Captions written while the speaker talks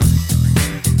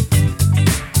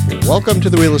Welcome to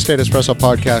the Real Estate Espresso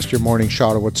Podcast, your morning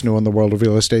shot of what's new in the world of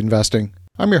real estate investing.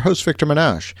 I'm your host, Victor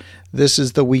Menashe. This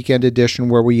is the weekend edition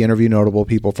where we interview notable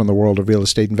people from the world of real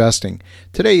estate investing.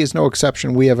 Today is no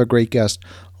exception. We have a great guest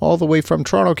all the way from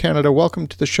Toronto, Canada. Welcome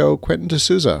to the show, Quentin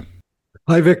DeSouza.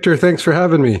 Hi, Victor. Thanks for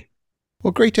having me.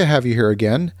 Well, great to have you here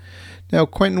again. Now,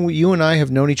 Quentin, you and I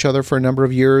have known each other for a number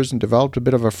of years and developed a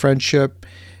bit of a friendship.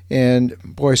 And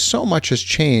boy, so much has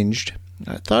changed.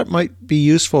 I thought it might be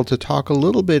useful to talk a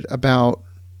little bit about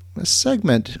a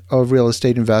segment of real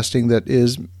estate investing that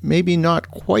is maybe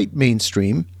not quite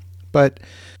mainstream. But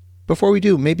before we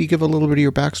do, maybe give a little bit of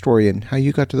your backstory and how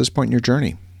you got to this point in your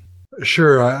journey.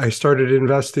 Sure. I started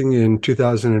investing in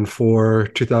 2004,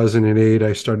 2008.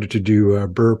 I started to do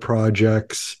BRRRR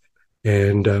projects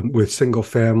and with single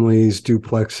families,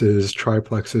 duplexes,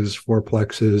 triplexes,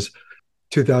 fourplexes.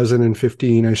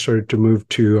 2015, I started to move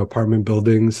to apartment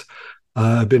buildings.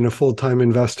 I've been a full-time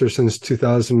investor since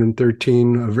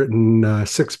 2013. I've written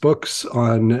 6 books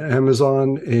on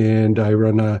Amazon, and I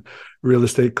run a real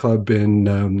estate club in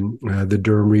the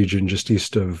Durham region, just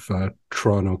east of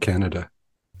Toronto, Canada.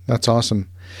 That's awesome.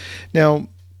 Now,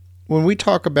 when we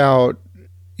talk about,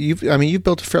 you've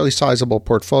built a fairly sizable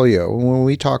portfolio. When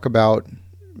we talk about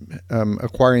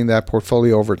acquiring that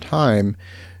portfolio over time,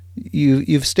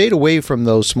 you've stayed away from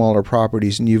those smaller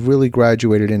properties and you've really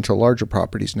graduated into larger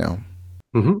properties now.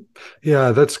 Mm-hmm.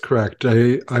 Yeah, that's correct.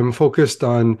 I'm focused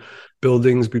on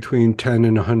buildings between 10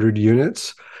 and 100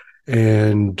 units.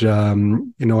 And,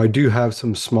 I do have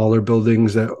some smaller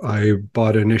buildings that I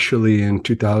bought initially in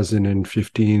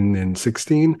 2015 and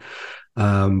 16,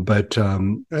 and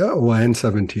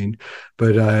 17.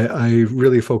 But I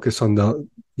really focus on the,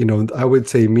 I would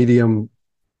say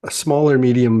smaller,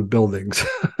 medium buildings.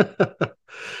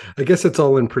 I guess it's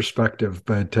all in perspective,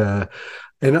 but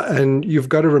and you've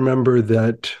got to remember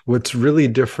that what's really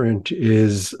different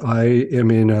is I am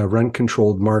in a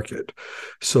rent-controlled market.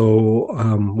 So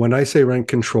when I say rent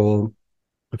control,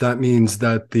 that means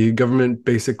that the government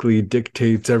basically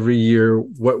dictates every year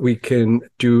what we can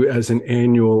do as an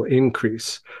annual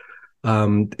increase.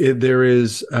 There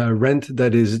is rent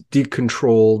that is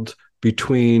decontrolled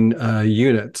between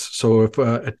units. So if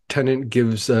a tenant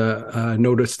gives a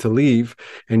notice to leave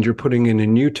and you're putting in a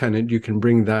new tenant, you can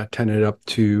bring that tenant up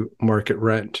to market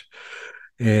rent.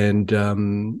 And,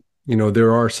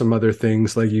 there are some other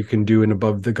things like you can do an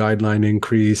above the guideline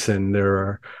increase, and there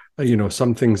are,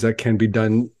 some things that can be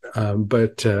done.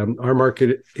 But our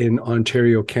market in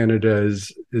Ontario, Canada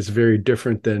is very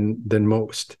different than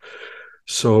most.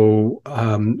 So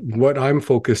what I'm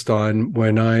focused on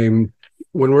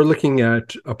when we're looking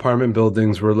at apartment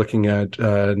buildings, we're looking at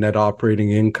net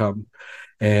operating income.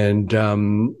 And,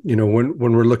 when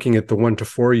we're looking at the 1 to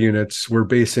 4 units, we're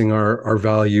basing our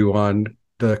value on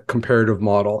the comparative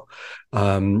model.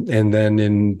 And then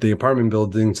in the apartment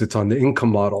buildings, it's on the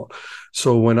income model.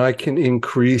 So when I can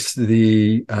increase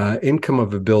the income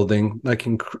of a building, I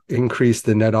can increase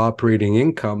the net operating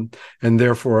income, and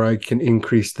therefore I can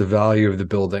increase the value of the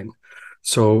building.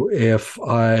 So if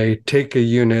I take a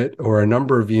unit or a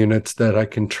number of units that I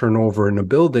can turn over in a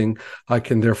building, I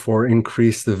can therefore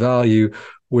increase the value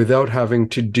without having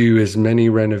to do as many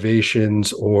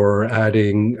renovations or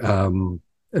adding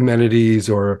amenities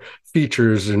or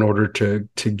features in order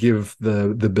to give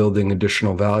the building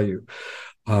additional value.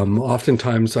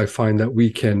 Oftentimes I find that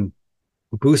we can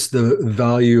boost the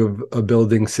value of a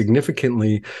building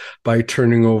significantly by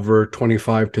turning over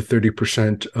 25 to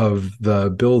 30% of the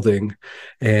building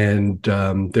and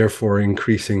therefore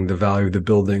increasing the value of the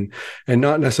building, and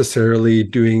not necessarily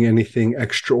doing anything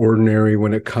extraordinary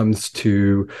when it comes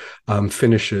to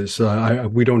finishes.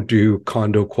 We don't do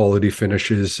condo quality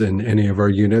finishes in any of our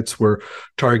units. We're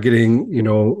targeting,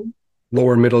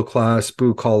 lower middle class,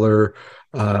 blue collar,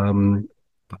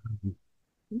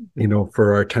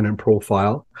 for our tenant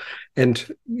profile. And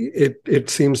it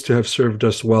seems to have served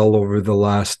us well over the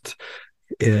last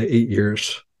 8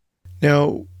 years.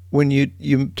 Now, when you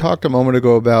talked a moment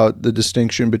ago about the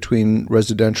distinction between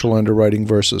residential underwriting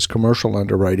versus commercial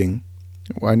underwriting,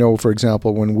 I know, for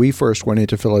example, when we first went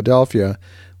into Philadelphia,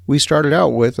 we started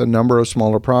out with a number of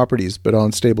smaller properties, but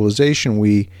on stabilization,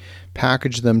 we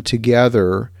packaged them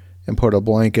together and put a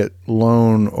blanket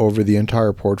loan over the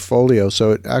entire portfolio.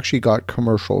 So it actually got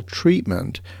commercial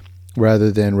treatment rather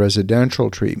than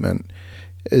residential treatment.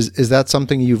 Is that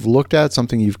something you've looked at,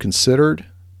 something you've considered?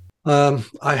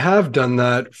 I have done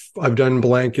that. I've done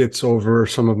blankets over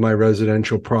some of my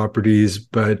residential properties,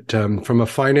 but from a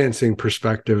financing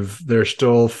perspective, they're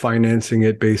still financing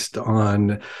it based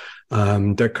on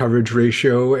debt coverage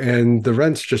ratio, and the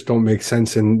rents just don't make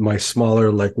sense in my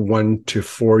smaller, like 1 to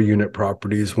 4 unit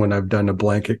properties when I've done a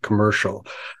blanket commercial.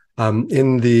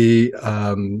 In the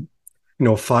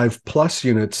 5+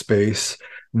 unit space,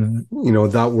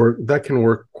 that can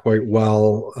work quite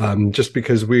well, just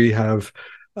because we have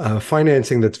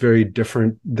financing that's very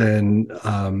different than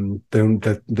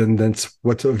that's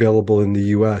what's available in the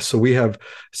U.S. So we have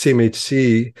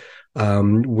CMHC,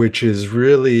 which is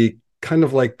really kind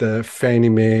of like the Fannie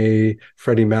Mae,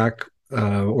 Freddie Mac,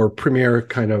 or Premier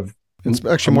kind of. It's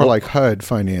actually more like HUD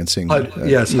financing.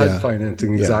 Yes, HUD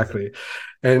financing, exactly.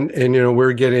 And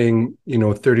we're getting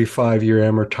 35-year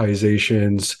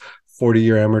amortizations,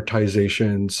 40-year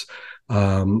amortizations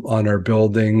on our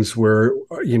buildings.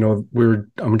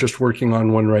 I'm just working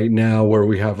on one right now where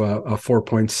we have a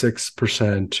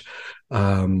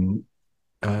 4.6%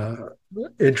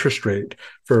 interest rate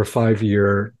for a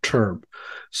 5-year term.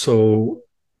 So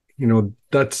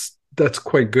that's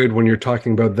quite good when you're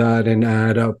talking about that, and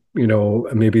add up,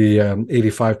 maybe 85%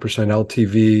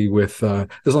 LTV with,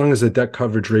 as long as the debt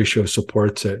coverage ratio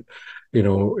supports it,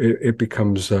 it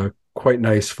becomes quite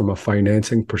nice from a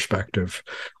financing perspective.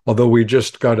 Although we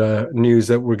just got a news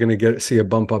that we're going to see a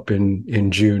bump up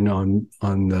in June on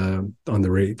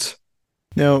the rates.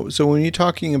 Now, so when you're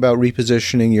talking about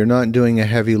repositioning, you're not doing a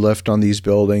heavy lift on these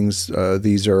buildings.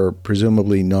 These are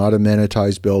presumably not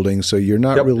amenitized buildings, so you're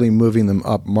not really moving them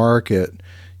up market.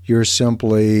 You're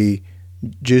simply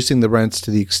juicing the rents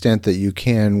to the extent that you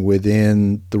can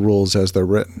within the rules as they're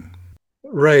written.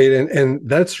 Right, and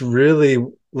that's really,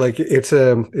 like, it's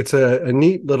a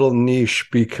neat little niche,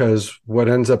 because what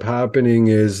ends up happening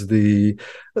is you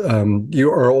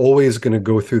are always going to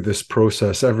go through this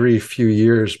process every few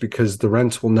years, because the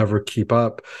rents will never keep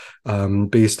up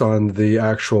based on the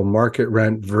actual market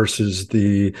rent versus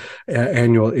the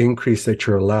annual increase that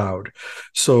you're allowed.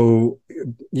 So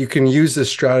you can use this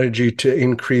strategy to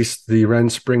increase the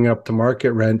rents, bring up the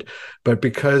market rent, but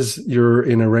because you're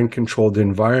in a rent controlled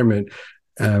environment,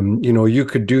 you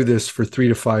could do this for 3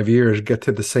 to 5 years, get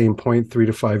to the same point 3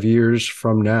 to 5 years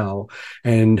from now,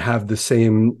 and have the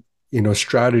same,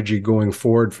 strategy going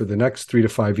forward for the next 3 to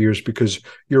 5 years, because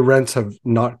your rents have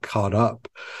not caught up.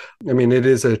 I mean, it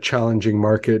is a challenging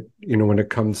market, when it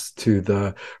comes to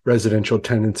the residential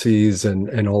tenancies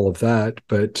and all of that.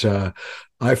 But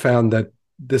I found that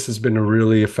this has been a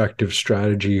really effective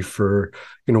strategy for,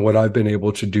 what I've been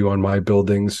able to do on my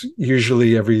buildings.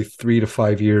 Usually every 3 to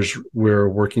 5 years, we're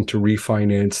working to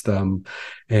refinance them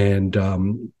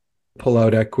and pull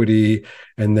out equity,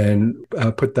 and then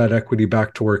put that equity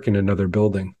back to work in another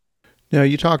building. Now,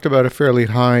 you talked about a fairly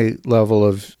high level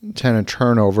of tenant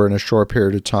turnover in a short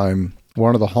period of time.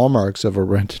 One of the hallmarks of a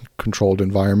rent-controlled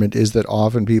environment is that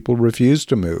often people refuse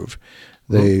to move.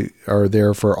 They are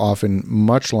there for often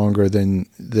much longer than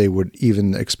they would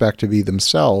even expect to be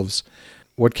themselves.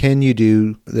 What can you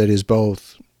do that is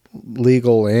both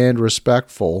legal and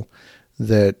respectful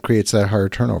that creates that higher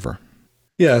turnover?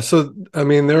 Yeah, so I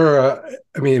mean,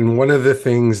 one of the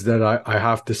things that I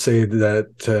have to say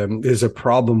that is a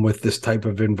problem with this type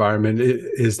of environment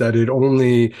is that it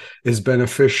only is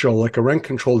beneficial. Like, a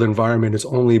rent-controlled environment is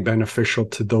only beneficial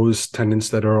to those tenants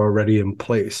that are already in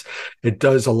place. It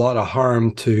does a lot of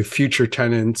harm to future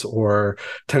tenants or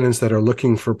tenants that are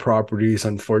looking for properties,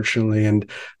 unfortunately. And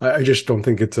I just don't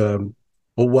think it's a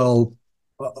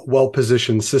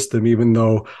well-positioned system, even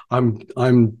though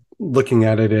I'm looking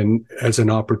at it as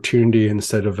an opportunity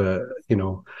instead of a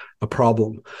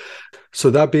problem.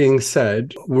 So that being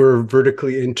said, we're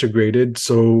vertically integrated.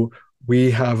 So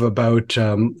we have about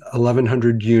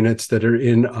 1,100 units that are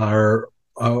in our.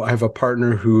 I have a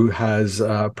partner who has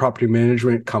a property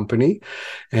management company,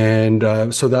 and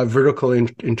so that vertical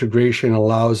integration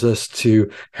allows us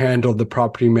to handle the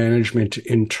property management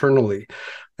internally.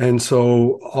 And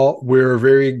so we're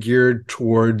very geared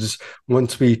towards,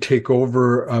 once we take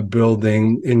over a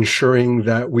building, ensuring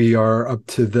that we are up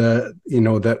to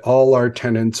that all our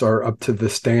tenants are up to the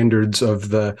standards of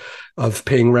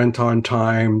paying rent on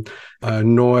time,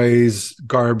 noise,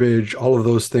 garbage, all of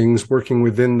those things, working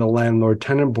within the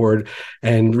landlord-tenant board,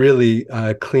 and really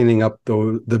cleaning up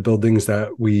the buildings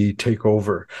that we take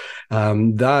over.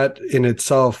 That in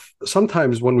itself,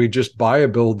 sometimes when we just buy a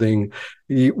building,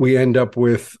 we end up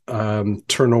with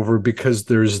turnover because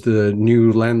there's the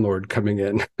new landlord coming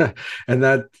in, and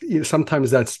that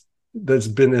sometimes that's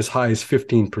been as high as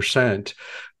 15%.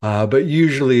 But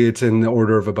usually it's in the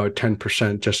order of about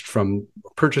 10% just from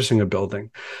purchasing a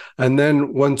building. And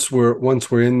then once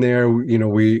we're in there,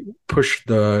 we push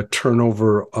the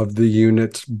turnover of the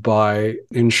units by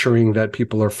ensuring that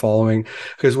people are following,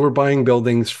 because we're buying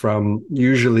buildings from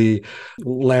usually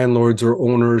landlords or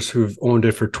owners who've owned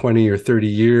it for 20 or 30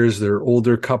 years. They're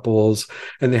older couples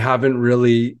and they haven't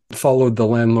really followed the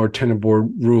landlord tenant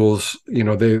board rules. You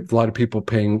know, a lot of people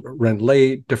paying rent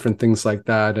late, different things like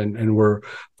that. And we're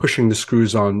pushing the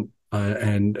screws on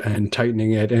and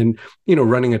tightening it and, you know,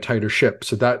 running a tighter ship.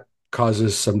 So that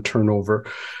causes some turnover.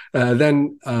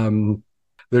 Then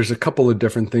there's a couple of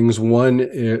different things. One,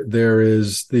 there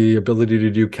is the ability to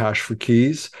do cash for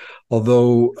keys.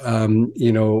 Although,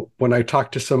 you know, when I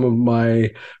talk to some of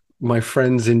my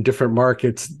friends in different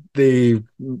markets, they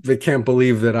can't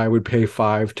believe that I would pay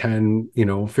 $5,000, $10,000, you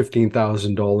know,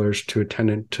 $15,000 to a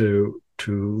tenant to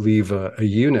leave a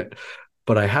unit,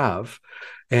 but I have.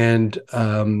 And,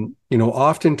 you know,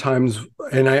 oftentimes,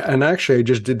 and actually I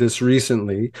just did this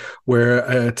recently where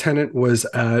a tenant was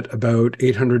at about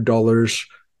 $800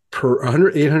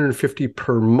 $850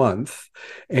 per month.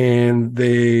 And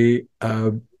the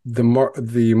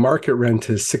market rent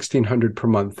is $1,600 per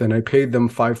month. And I paid them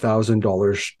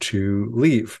 $5,000 to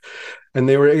leave. And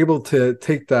they were able to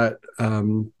take that,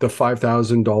 the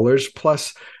 $5,000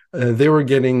 plus they were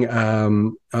getting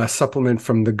a supplement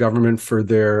from the government for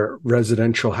their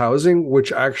residential housing,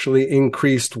 which actually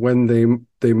increased when they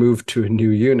moved to a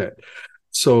new unit.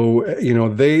 So, you know,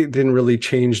 they didn't really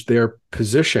change their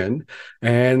position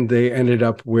and they ended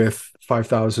up with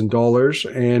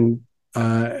 $5,000 and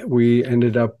we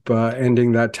ended up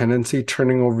ending that tenancy,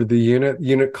 turning over the unit.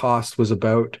 Unit cost was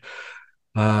about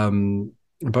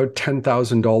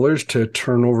 $10,000 to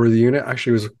turn over the unit.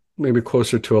 Actually, it was maybe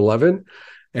closer to 11.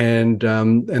 And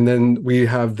then we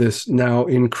have this now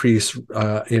increase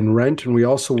in rent, and we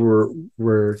also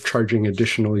were charging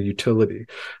additional utility.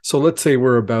 So let's say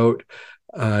we're about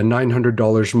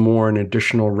 $900 more in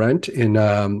additional rent in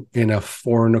a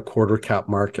 4.25 cap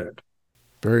market.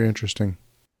 Very interesting.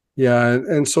 Yeah,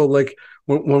 and so like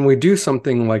when we do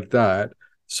something like that,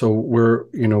 so we're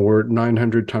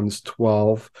 900 times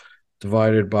 12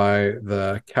 divided by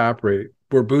the cap rate.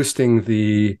 We're boosting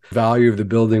the value of the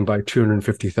building by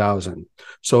 $250,000.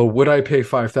 So would I pay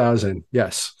 $5,000?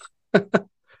 Yes.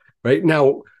 Right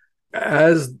now,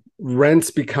 as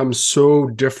rents become so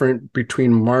different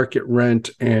between market rent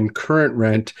and current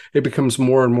rent, it becomes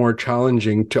more and more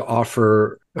challenging to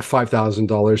offer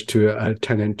 $5,000 to a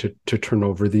tenant to turn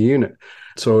over the unit.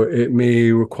 So it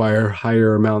may require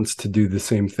higher amounts to do the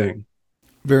same thing.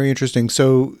 Very interesting.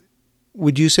 So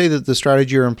would you say that the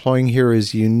strategy you're employing here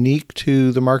is unique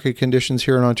to the market conditions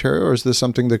here in Ontario, or is this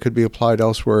something that could be applied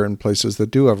elsewhere in places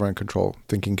that do have rent control,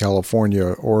 thinking California,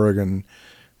 Oregon,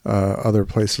 other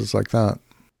places like that?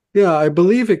 Yeah, I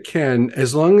believe it can,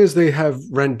 as long as they have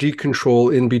rent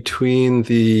decontrol in between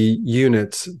the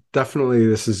units. Definitely,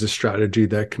 this is a strategy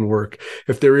that can work.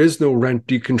 If there is no rent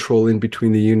decontrol in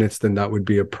between the units, then that would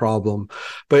be a problem.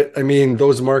 But I mean,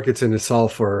 those markets in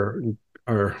itself are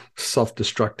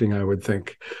self-destructing, I would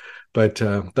think. But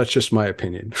that's just my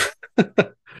opinion.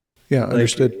 Yeah,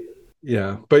 understood.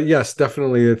 Yeah, but yes,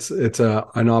 definitely, it's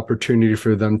an opportunity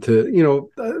for them to,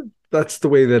 that's the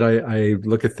way that I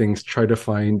look at things. Try to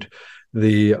find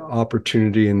the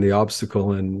opportunity and the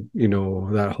obstacle, and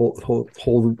that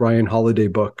whole Ryan Holiday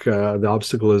book, "The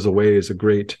Obstacle Is a Way," is a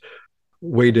great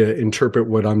way to interpret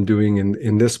what I'm doing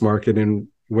in this market and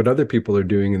what other people are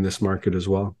doing in this market as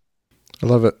well. I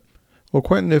love it. Well,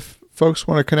 Quentin, if folks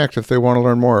want to connect, if they want to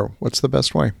learn more, what's the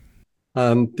best way?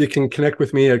 You can connect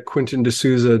with me at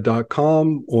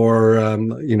quentindesouza.com, or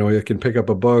you can pick up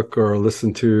a book or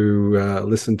listen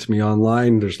to me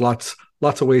online. There's lots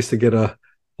of ways to get a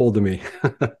hold of me.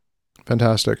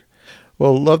 Fantastic.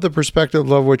 Well, love the perspective,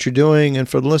 love what you're doing, and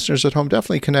for the listeners at home,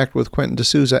 definitely connect with Quentin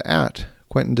DeSouza at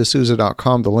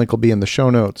quentindesouza.com. The link will be in the show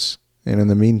notes. And in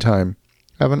the meantime,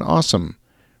 have an awesome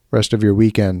rest of your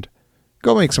weekend.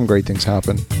 Go make some great things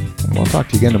happen. And we'll talk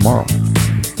to you again tomorrow.